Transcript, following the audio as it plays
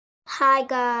Hi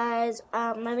guys,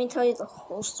 let me tell you the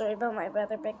whole story about my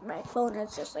brother. My phone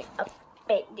is just like a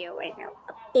big deal right now.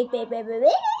 A big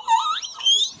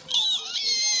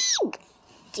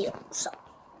deal.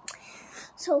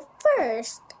 So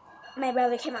first, my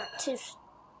brother came out to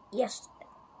yesterday.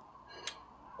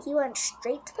 He went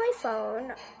straight to my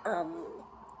phone.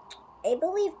 I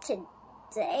believe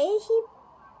today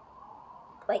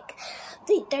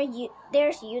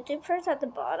there's YouTube shorts at the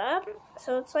bottom,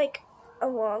 so it's like a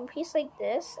long piece like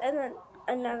this, and then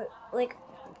another like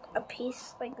a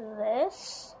piece like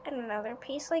this, and another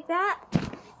piece like that.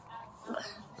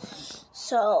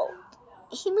 So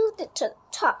he moved it to the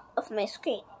top of my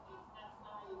screen,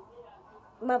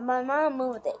 but my mom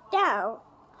moved it down.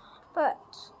 But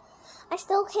I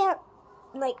still can't,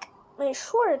 like, my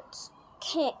shorts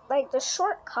can't, like, the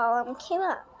short column came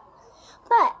up.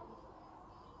 But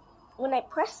when I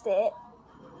pressed it,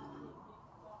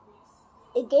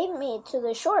 it gave me to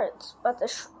the shorts, but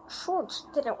the shorts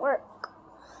didn't work.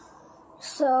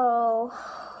 So,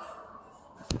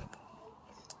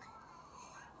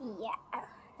 yeah.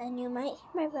 And you might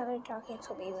hear my brother talking,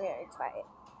 so be very quiet.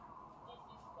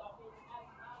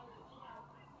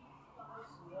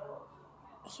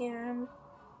 Hear him?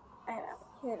 I know,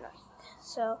 he's annoying.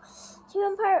 So, see you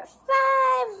in part 5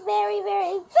 very,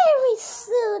 very, very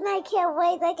soon. I can't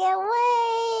wait.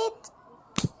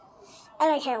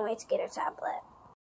 And I can't wait to get a tablet.